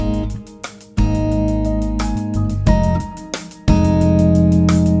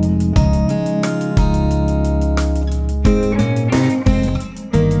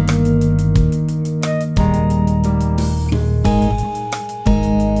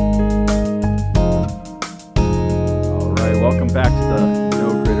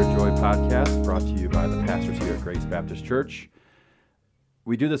Baptist Church.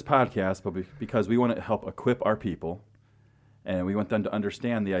 We do this podcast because we want to help equip our people, and we want them to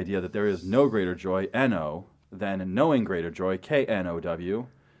understand the idea that there is no greater joy, N-O, than knowing greater joy, K-N-O-W,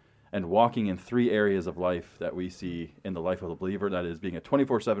 and walking in three areas of life that we see in the life of a believer, that is being a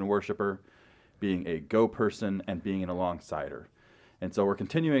 24/7 worshiper, being a go person, and being an alongside-er. And so we're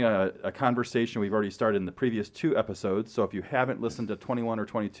continuing a conversation we've already started in the previous two episodes. So if you haven't listened to 21 or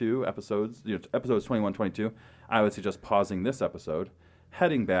 22 episodes, episodes 21, 22, I would suggest pausing this episode,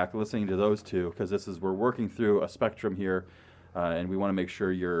 heading back, listening to those two, because we're working through a spectrum here, and we want to make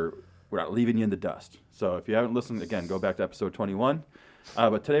sure we're not leaving you in the dust. So if you haven't listened, again, go back to episode 21.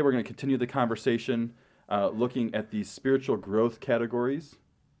 But today we're going to continue the conversation looking at these spiritual growth categories.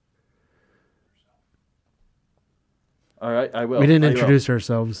 All right, I will. We didn't introduce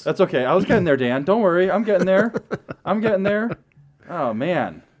ourselves. That's okay. I was getting there, Dan. Don't worry. I'm getting there. Oh,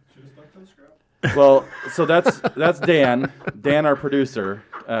 man. Well, so that's Dan. Dan, our producer,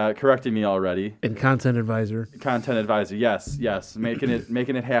 correcting me already. And content advisor. Content advisor. Yes. Making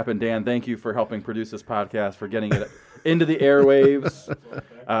it happen. Dan, thank you for helping produce this podcast, for getting it into the airwaves.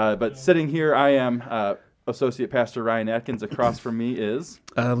 But sitting here, I am Associate Pastor Ryan Atkins. Across from me is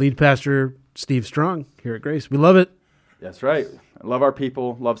Lead Pastor Steve Strong here at Grace. We love it. That's right. I love our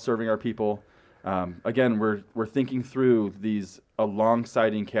people, love serving our people. Again, we're thinking through these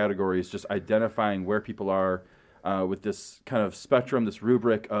alongside categories, just identifying where people are with this kind of spectrum, this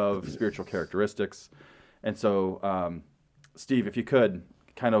rubric of spiritual characteristics. And so, Steve, if you could,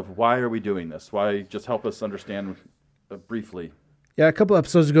 kind of why are we doing this? Why, just help us understand briefly. Yeah, a couple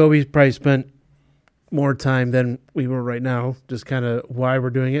episodes ago, we probably spent more time than we will right now, just kind of why we're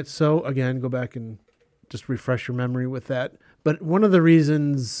doing it. So, again, go back and just refresh your memory with that. But one of the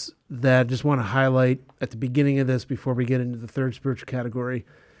reasons that I just want to highlight at the beginning of this, before we get into the third spiritual category,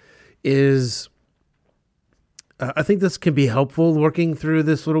 is I think this can be helpful working through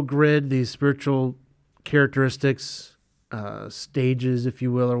this little grid, these spiritual characteristics, stages, if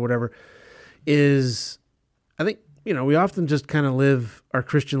you will, or whatever, is I think, we often just kind of live our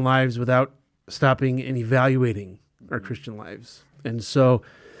Christian lives without stopping and evaluating our Christian lives. And so,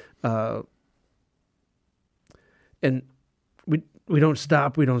 and we don't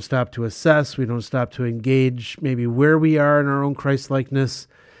stop to assess, we don't stop to engage maybe where we are in our own Christ-likeness.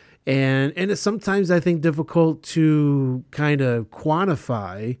 And it's sometimes, I think, difficult to kind of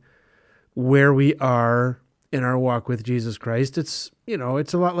quantify where we are in our walk with Jesus Christ. It's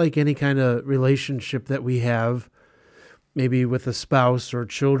a lot like any kind of relationship that we have, maybe with a spouse or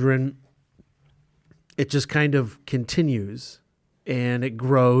children. It just kind of continues and it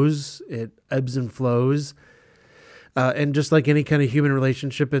grows, it ebbs and flows. And just like any kind of human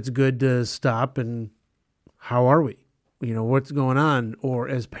relationship, it's good to stop and how are we? What's going on? Or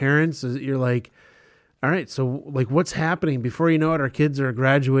as parents, you're like, all right, so like what's happening? Before you know it, our kids are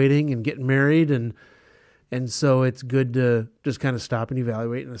graduating and getting married. And so it's good to just kind of stop and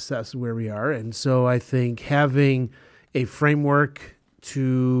evaluate and assess where we are. And so I think having a framework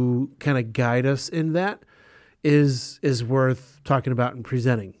to kind of guide us in that is worth talking about and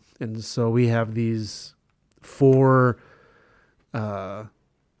presenting. And so we have these 4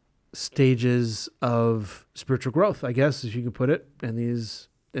 stages of spiritual growth, I guess, as you could put it,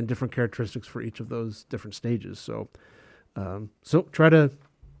 and different characteristics for each of those different stages. So try to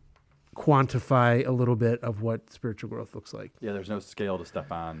quantify a little bit of what spiritual growth looks like. Yeah, there's no scale to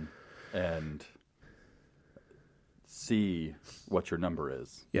step on and see what your number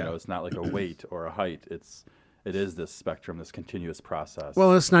is. Yeah. It's not like a weight or a height. It is this spectrum, this continuous process.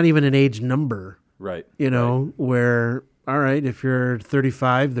 Well, it's not even an age number. Right. Where, all right, if you're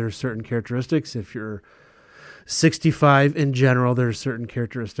 35, there's certain characteristics. If you're 65 in general, there's certain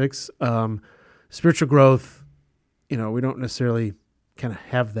characteristics. Spiritual growth, we don't necessarily kind of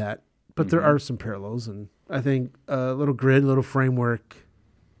have that, but there are some parallels. And I think a little grid, a little framework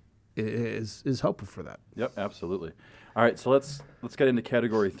is helpful for that. Yep, absolutely. All right, so let's get into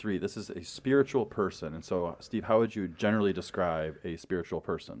category 3. This is a spiritual person. And so, Steve, how would you generally describe a spiritual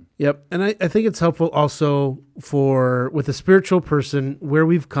person? Yep, and I think it's helpful also with a spiritual person, where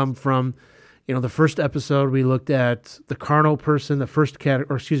we've come from. The first episode we looked at the carnal person,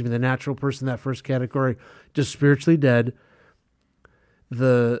 the natural person, that first category, just spiritually dead.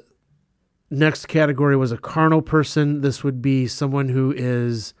 The next category was a carnal person. This would be someone who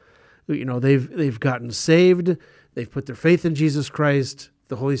is, they've gotten saved. They've put their faith in Jesus Christ.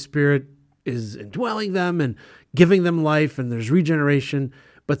 The Holy Spirit is indwelling them and giving them life, and there's regeneration,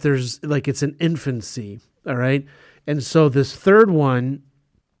 but there's it's an infancy, all right? And so this third one,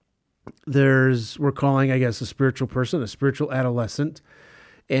 we're calling, I guess, a spiritual person, a spiritual adolescent.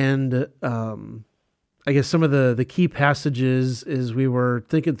 And I guess some of the key passages as we were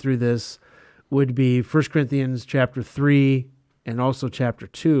thinking through this would be 1 Corinthians chapter 3 and also chapter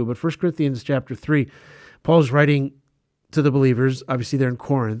 2. But 1 Corinthians chapter 3, Paul's writing to the believers, obviously they're in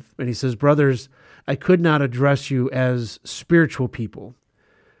Corinth, and he says, brothers, I could not address you as spiritual people,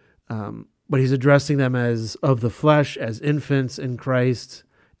 but he's addressing them as of the flesh, as infants in Christ,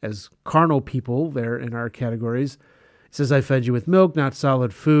 as carnal people there in our categories. He says, I fed you with milk, not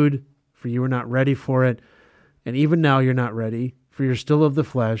solid food, for you were not ready for it. And even now you're not ready, for you're still of the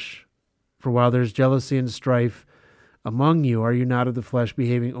flesh. For while there's jealousy and strife among you, are you not of the flesh,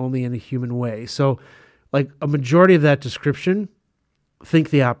 behaving only in a human way? So, like a majority of that description, think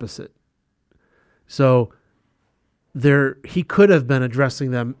the opposite. So he could have been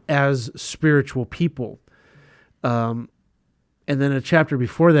addressing them as spiritual people. And then a chapter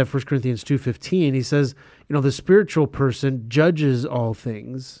before that, 1 Corinthians 2:15, he says, the spiritual person judges all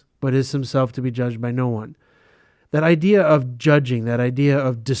things, but is himself to be judged by no one. That idea of judging, that idea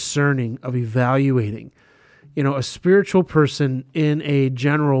of discerning, of evaluating, a spiritual person in a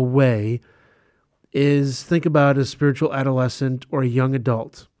general way is, think about a spiritual adolescent or a young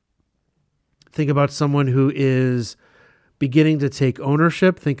adult. Think about someone who is beginning to take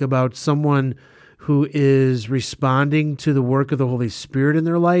ownership. Think about someone who is responding to the work of the Holy Spirit in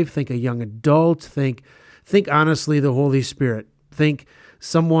their life. Think a young adult. Think honestly the Holy Spirit. Think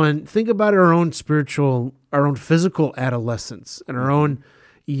about our own physical adolescence and our own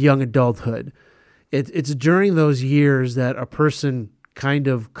young adulthood. It's during those years that a person kind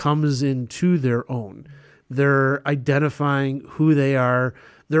of comes into their own. They're identifying who they are.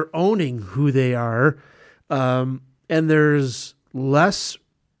 They're owning who they are. And there's less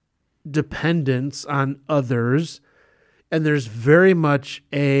dependence on others. And there's very much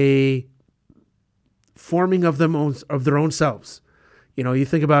a forming of their own selves. You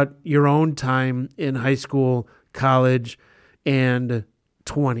think about your own time in high school, college, and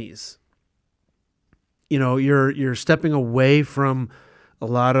 20s. You're stepping away from a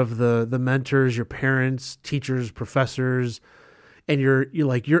lot of the mentors, your parents, teachers, professors, and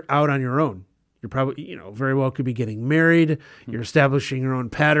you're out on your own. You're probably, very well could be getting married. You're establishing your own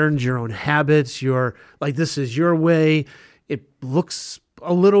patterns, your own habits. You're like, this is your way. It looks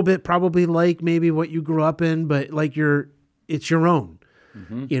a little bit probably like maybe what you grew up in, but like it's your own.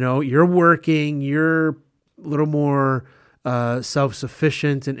 Mm-hmm. You're working, you're a little more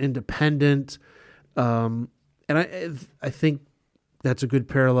self-sufficient and independent. And I think that's a good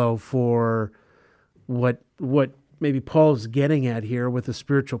parallel for what maybe Paul's getting at here with a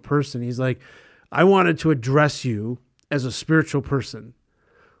spiritual person. He's like, I wanted to address you as a spiritual person,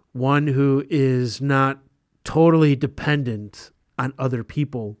 one who is not totally dependent on other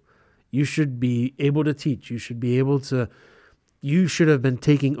people. You should be able to teach. You should have been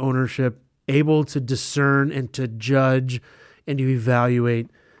taking ownership, able to discern and to judge and to evaluate.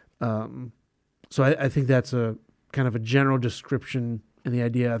 So I think that's a kind of a general description and the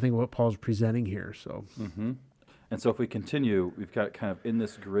idea, I think, what Paul's presenting here. So, mm-hmm. And so if we continue, we've got kind of in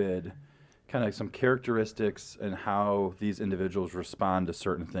this grid, kind of some characteristics and how these individuals respond to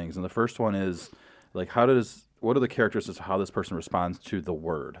certain things. And the first one is like, what are the characteristics of how this person responds to the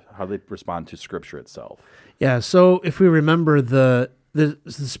word, how they respond to Scripture itself? Yeah. So if we remember the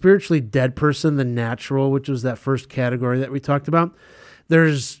spiritually dead person, the natural, which was that first category that we talked about,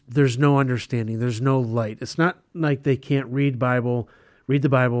 there's no understanding. There's no light. It's not like they can't read the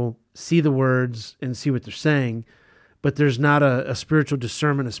Bible, see the words, and see what they're saying, but there's not a spiritual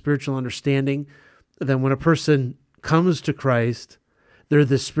discernment, a spiritual understanding. Then when a person comes to Christ, they're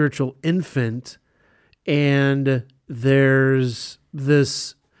this spiritual infant, and there's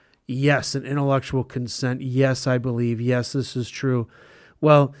this, yes, an intellectual consent. Yes, I believe. Yes, this is true.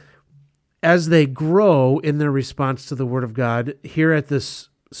 Well, as they grow in their response to the Word of God, here at this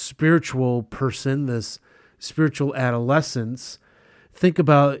spiritual person, this spiritual adolescence, think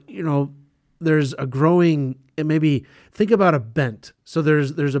about, there's a growing, and maybe think about a bent. So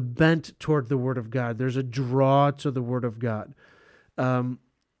there's a bent toward the Word of God. There's a draw to the Word of God.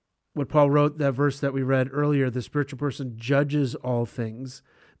 What Paul wrote, that verse that we read earlier, the spiritual person judges all things.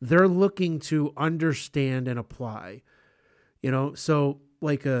 They're looking to understand and apply. So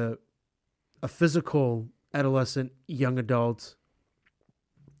like a physical adolescent, young adult,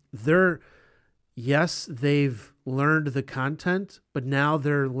 they've learned the content, but now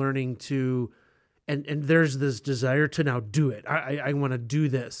they're learning to, and there's this desire to now do it. I want to do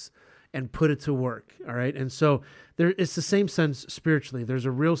this and put it to work. All right. And so it's the same sense spiritually. There's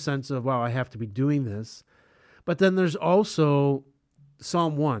a real sense of, wow, I have to be doing this. But then there's also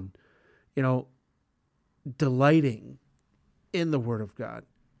Psalm 1, delighting in the Word of God,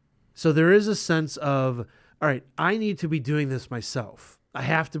 So there is a sense of, all right, I need to be doing this myself. I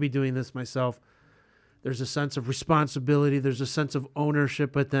have to be doing this myself. There's a sense of responsibility. There's a sense of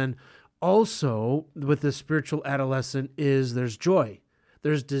ownership. But then also with the spiritual adolescent there's joy.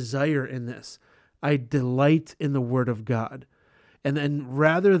 There's desire in this. I delight in the Word of God. And then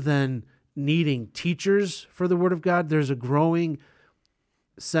rather than needing teachers for the Word of God, there's a growing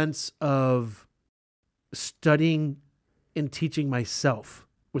sense of studying and teaching myself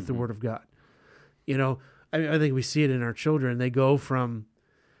with the Word of God. You know, I think we see it in our children. They go from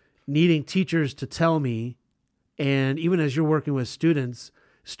needing teachers to tell me, and even as you're working with students,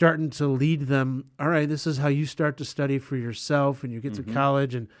 starting to lead them, all right, this is how you start to study for yourself and you get to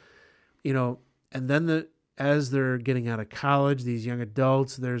college. And, you know, and then as they're getting out of college, these young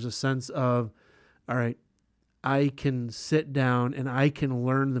adults, there's a sense of, all right, I can sit down and I can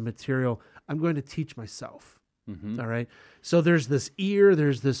learn the material. I'm going to teach myself. All right. So there's this ear,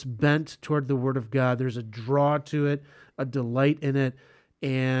 there's this bent toward the Word of God. There's a draw to it, a delight in it.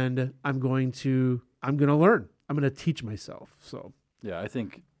 And I'm going to learn. I'm going to teach myself. So, yeah, I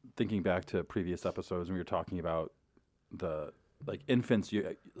think thinking back to previous episodes when we were talking about infants,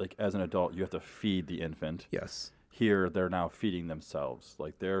 you like as an adult, you have to feed the infant. yes. Here, they're now feeding themselves.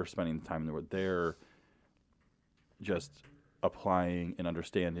 Like they're spending time in the Word. They're just applying and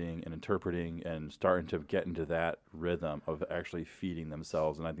understanding and interpreting and starting to get into that rhythm of actually feeding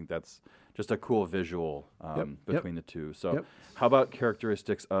themselves. And I think that's just a cool visual between the two. So how about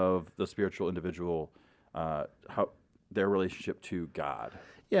characteristics of the spiritual individual, how their relationship to God?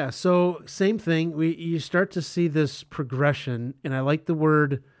 Yeah, so same thing. You start to see this progression, and I like the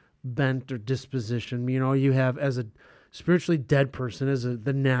word bent or disposition. You know, you have as a spiritually dead person, as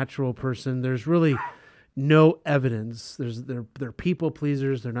the natural person, there's really no evidence. They're people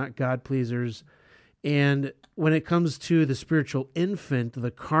pleasers. They're not God pleasers. And when it comes to the spiritual infant,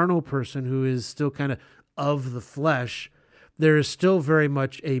 the carnal person who is still kind of the flesh, there is still very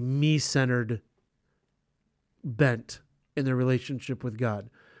much a me-centered bent in their relationship with God.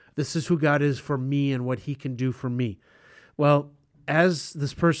 This is who God is for me and what he can do for me. Well, as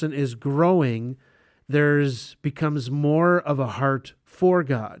this person is growing, becomes more of a heart for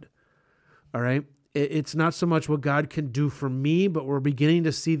God. All right? It's not so much what God can do for me, but we're beginning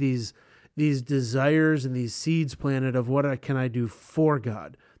to see these desires and these seeds planted of what can I do for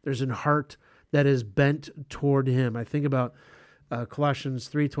God. There's a heart that is bent toward him. I think about Colossians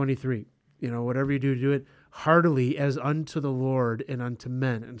 3:23. You know, whatever you do, do it heartily as unto the Lord and unto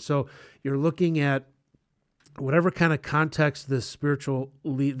men. And so you're looking at whatever kind of context the spiritual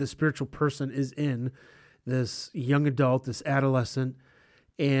person is in, this young adult, this adolescent,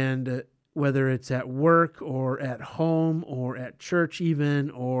 and whether it's at work or at home or at church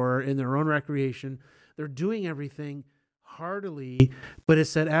even or in their own recreation, they're doing everything heartily, but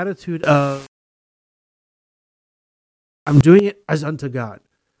it's that attitude of, I'm doing it as unto God.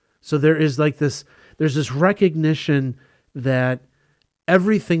 So there's this recognition that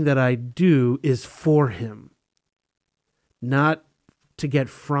everything that I do is for him, not to get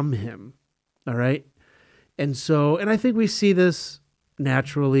from him. All right. And I think we see this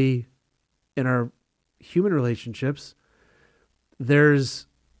naturally in our human relationships. There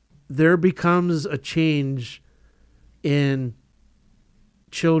becomes a change in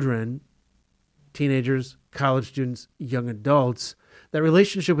children, teenagers, college students, young adults. That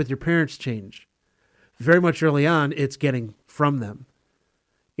relationship with your parents change. Very much early on, it's getting from them.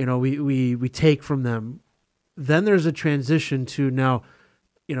 You know, we take from them. Then there's a transition to now,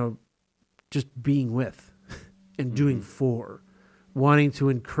 you know, just being with and doing for, wanting to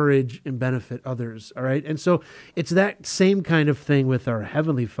encourage and benefit others. All right. And so it's that same kind of thing with our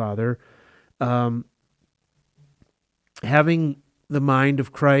Heavenly Father. Having the mind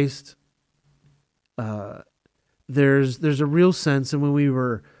of Christ, there's a real sense. And when we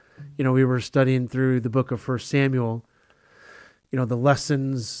were studying through the book of 1 Samuel, you know, the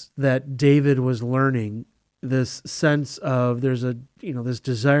lessons that David was learning, this sense of there's this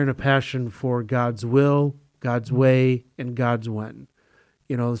desire and a passion for God's will, God's way, and God's when.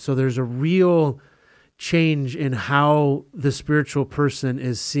 You know, so there's a real change in how the spiritual person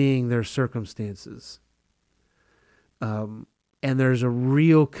is seeing their circumstances. And there's a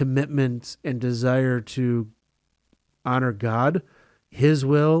real commitment and desire to honor God, his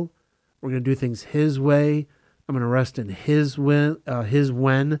will. We're going to do things his way. I'm going to rest in his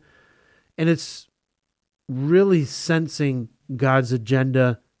when. And it's really sensing God's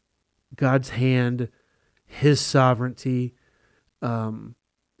agenda, God's hand, his sovereignty. So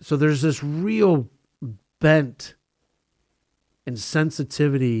there's this real bent and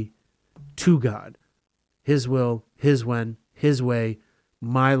sensitivity to God, his will, his when, his way,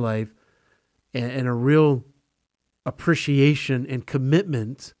 my life, and a real appreciation and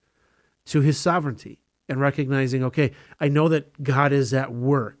commitment to his sovereignty, and recognizing, okay, I know that God is at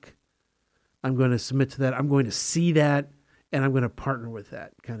work. I'm going to submit to that. I'm going to see that, and I'm going to partner with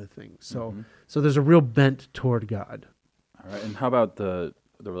that kind of thing. So, so there's a real bent toward God. All right. And how about the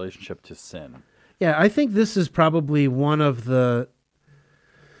relationship to sin? Yeah, I think this is probably one of the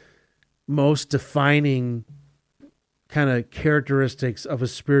most defining kind of characteristics of a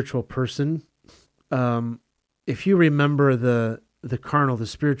spiritual person. If you remember the carnal, the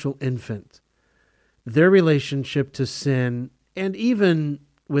spiritual infant, their relationship to sin, and even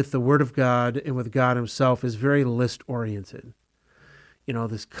with the Word of God and with God himself, is very list-oriented. You know,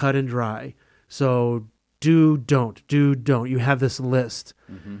 this cut and dry. So do, don't. You have this list.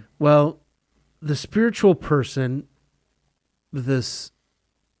 Mm-hmm. Well, the spiritual person, this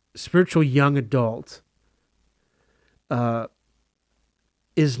spiritual young adult,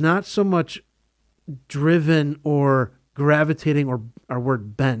 is not so much driven or gravitating, or our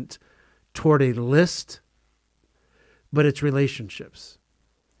word bent, toward a list, but it's relationships.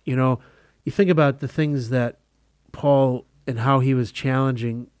 You know, you think about the things that Paul and how he was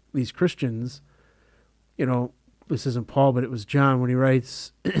challenging these Christians. You know, this isn't Paul, but it was John when he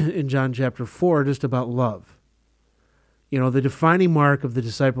writes in John chapter 4 just about love. You know, the defining mark of the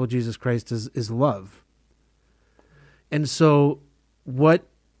disciple of Jesus Christ is love. And so when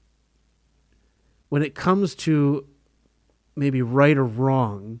it comes to maybe right or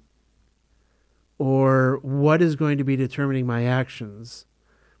wrong, or what is going to be determining my actions,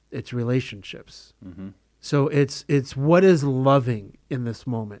 it's relationships. Mm-hmm. So it's what is loving in this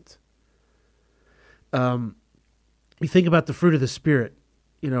moment. You think about the fruit of the Spirit.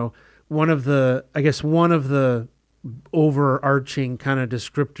 You know, one of the overarching kind of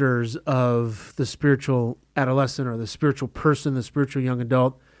descriptors of the spiritual adolescent, or the spiritual person, the spiritual young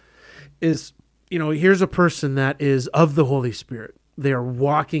adult, is, you know, here's a person that is of the Holy Spirit. They are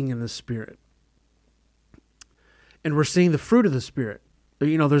walking in the Spirit. And we're seeing the fruit of the Spirit.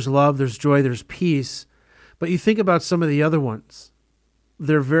 You know, there's love, there's joy, there's peace. But you think about some of the other ones.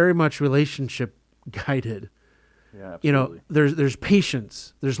 They're very much relationship guided. Yeah, absolutely. You know, there's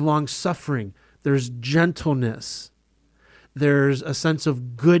patience, there's long suffering, there's gentleness, there's a sense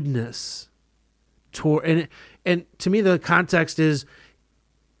of goodness. And to me, the context is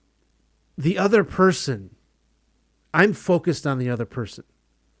the other person. I'm focused on the other person.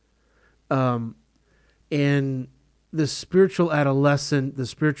 And the spiritual adolescent, the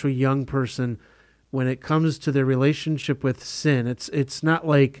spiritual young person, when it comes to their relationship with sin, it's not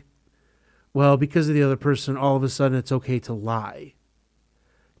like, well, because of the other person, all of a sudden it's okay to lie.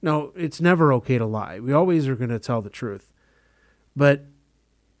 No, it's never okay to lie. We always are going to tell the truth. But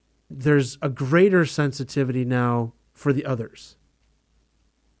there's a greater sensitivity now for the others.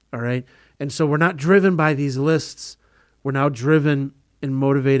 All right? And so we're not driven by these lists. We're now driven and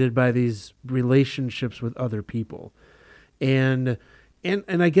motivated by these relationships with other people. And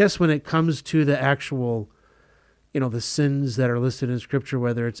I guess when it comes to the actual, you know, the sins that are listed in Scripture,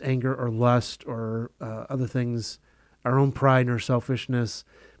 whether it's anger or lust or other things, our own pride and our selfishness,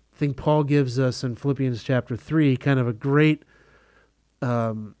 I think Paul gives us in Philippians chapter 3 kind of a great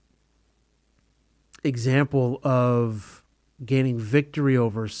example of gaining victory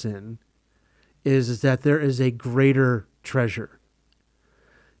over sin, is that there is a greater treasure.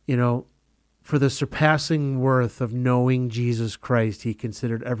 You know, for the surpassing worth of knowing Jesus Christ, he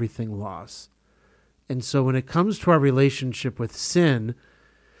considered everything loss. And so when it comes to our relationship with sin,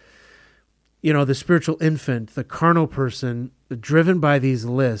 you know, the spiritual infant, the carnal person, driven by these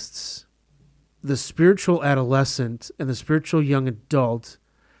lists, the spiritual adolescent and the spiritual young adult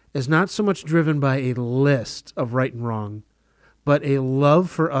is not so much driven by a list of right and wrong, but a love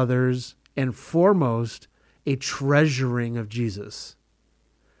for others, and foremost, a treasuring of Jesus.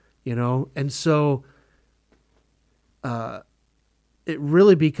 You know, and so it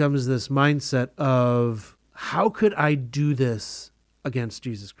really becomes this mindset of, how could I do this against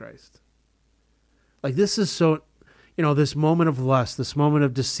Jesus Christ? Like, this is so, you know, this moment of lust, this moment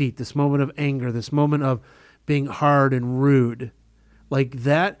of deceit, this moment of anger, this moment of being hard and rude, like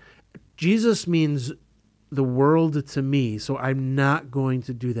that, Jesus means the world to me, so I'm not going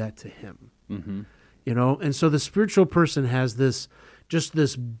to do that to him. Mm-hmm. You know, and so the spiritual person has this, just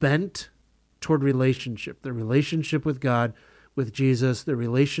this bent toward relationship, the relationship with God, with Jesus, the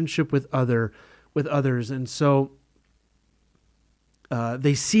relationship with others. And so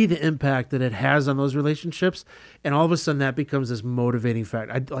they see the impact that it has on those relationships, and all of a sudden that becomes this motivating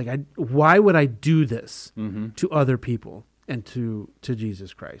factor. Why would I do this to other people and to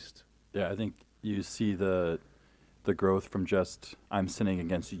Jesus Christ? Yeah, I think you see the the growth from just I'm sinning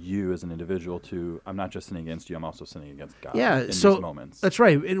against you as an individual to I'm not just sinning against you, I'm also sinning against God in these moments. That's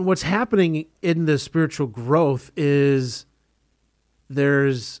right. And what's happening in the spiritual growth is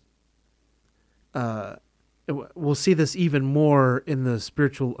there's, we'll see this even more in the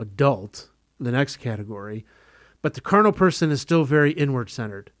spiritual adult, the next category, but the carnal person is still very inward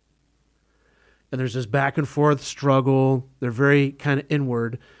centered. And there's this back and forth struggle. They're very kind of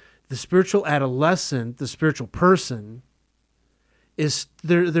inward. The spiritual adolescent, the spiritual person, is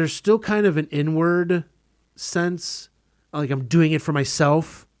there's still kind of an inward sense, like I'm doing it for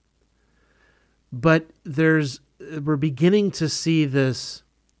myself. But we're beginning to see this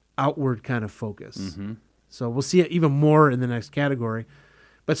outward kind of focus. Mm-hmm. So we'll see it even more in the next category.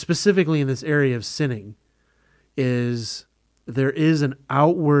 But specifically in this area of sinning, there is an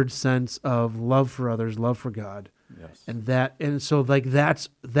outward sense of love for others, love for God. Yes. And so like that's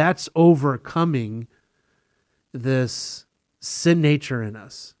overcoming this sin nature in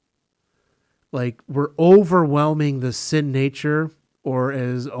us. Like we're overwhelming the sin nature, or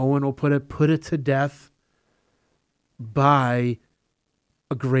as Owen will put it to death by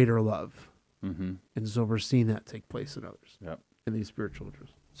a greater love. Mm-hmm. And so we're seeing that take place in others. Yep. In these spiritual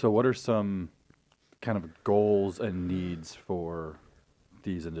interests. So what are some kind of goals and needs for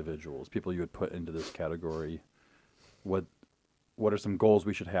these individuals, people you would put into this category? What are some goals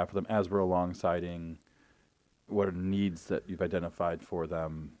we should have for them as we're alongsiding? What are needs that you've identified for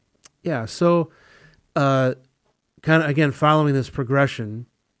them? Yeah, so kind of, again, following this progression,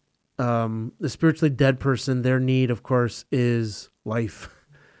 the spiritually dead person, their need, of course, is life.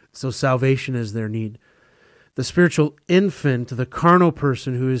 So salvation is their need. The spiritual infant, the carnal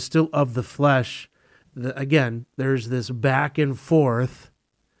person who is still of the flesh, again, there's this back and forth,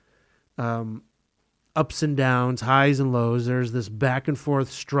 ups and downs, highs and lows. There's this back and forth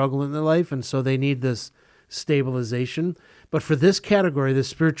struggle in their life, and so they need this stabilization. But for this category, the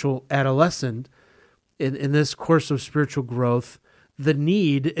spiritual adolescent, in this course of spiritual growth, the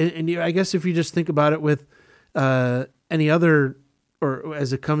need, and I guess if you just think about it with any other, or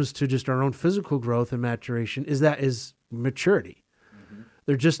as it comes to just our own physical growth and maturation, is maturity. Mm-hmm.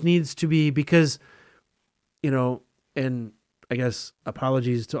 There just needs to be, because, and I guess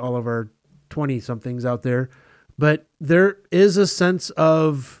apologies to all of our 20-somethings out there, but there is a sense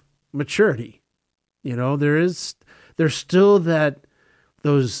of maturity. There's still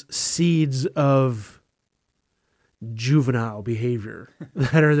those seeds of juvenile behavior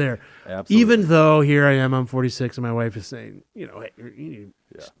that are there. Absolutely. Even though here I am, I'm 46, and my wife is saying, hey, you need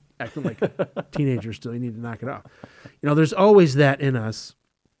to acting like a teenager still, you need to knock it off. There's always that in us,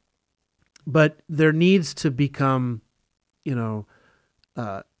 but there needs to become,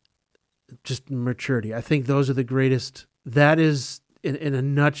 just maturity. I think those are the greatest. That is, in a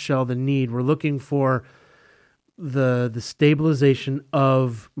nutshell, the need. We're looking for the stabilization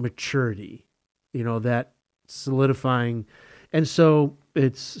of maturity, that solidifying. And so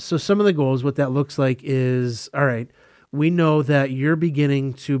some of the goals, what that looks like is, all right, we know that you're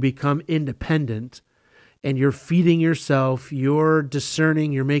beginning to become independent, and you're feeding yourself, you're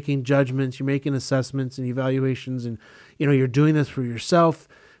discerning, you're making judgments, you're making assessments and evaluations, and you're doing this for yourself.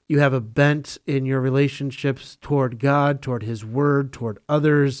 You have a bent in your relationships toward God, toward His Word, toward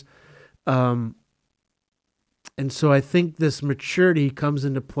others. And so I think this maturity comes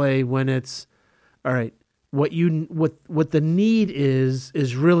into play when it's, all right, what the need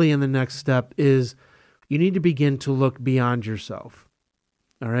is really in the next step is you need to begin to look beyond yourself.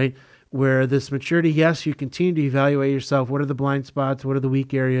 All right? Where this maturity, yes, you continue to evaluate yourself. What are the blind spots? What are the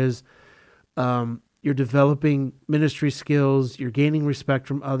weak areas? You're developing ministry skills. You're gaining respect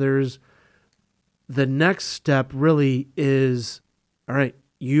from others. The next step really is, all right,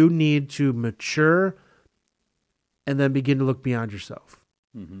 you need to mature and then begin to look beyond yourself.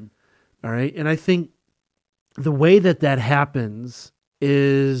 Mm-hmm. All right. And I think the way that happens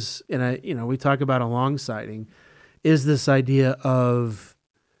is, and we talk about alongsiding, is this idea of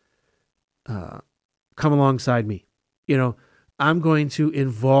come alongside me. I'm going to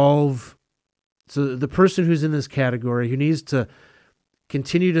involve. So the person who's in this category, who needs to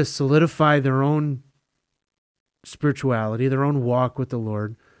continue to solidify their own spirituality, their own walk with the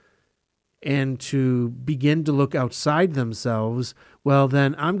Lord, and to begin to look outside themselves, well,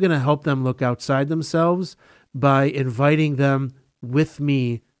 then I'm going to help them look outside themselves by inviting them with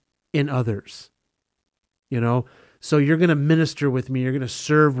me in others. So you're going to minister with me, you're going to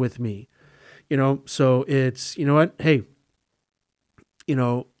serve with me. So it's, what? Hey,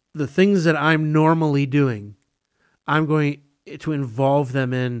 the things that I'm normally doing, I'm going to involve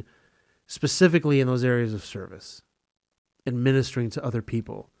them in, specifically in those areas of service and ministering to other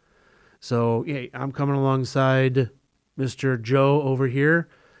people. So, yeah, I'm coming alongside Mr. Joe over here,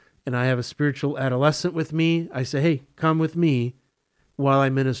 and I have a spiritual adolescent with me. I say, hey, come with me while I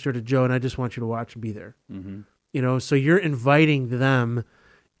minister to Joe, and I just want you to watch and be there. Mm-hmm. You know, so you're inviting them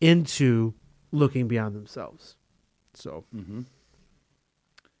into looking beyond themselves. So, Mm-hmm.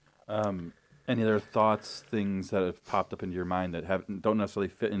 Any other thoughts, things that have popped up into your mind that don't necessarily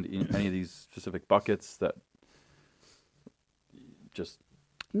fit into any of these specific buckets that just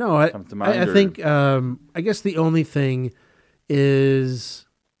no, come to mind? I think, I guess the only thing is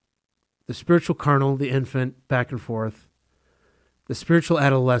the spiritual carnal, the infant, back and forth, the spiritual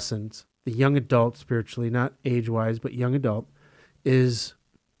adolescent, the young adult spiritually, not age-wise, but young adult,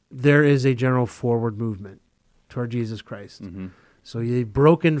 there is a general forward movement toward Jesus Christ. Mm-hmm. So you've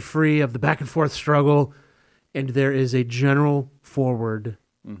broken free of the back and forth struggle, and there is a general forward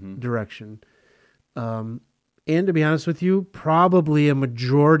Mm-hmm. direction. And to be honest with you, probably a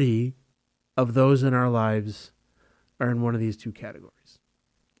majority of those in our lives are in one of these two categories.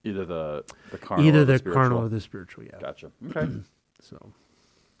 Either the carnal Either or the the spiritual. carnal or the spiritual, yeah. Gotcha. Okay. So,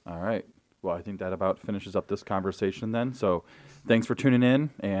 All right. Well, I think that about finishes up this conversation then. So thanks for tuning in,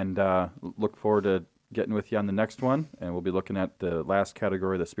 and look forward to getting with you on the next one. And we'll be looking at the last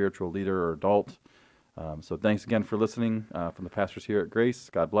category, the spiritual leader or adult. So thanks again for listening from the pastors here at Grace.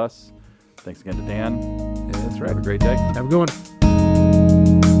 God bless. Thanks again to Dan. yeah, that's right. Have a great day. Have a good one.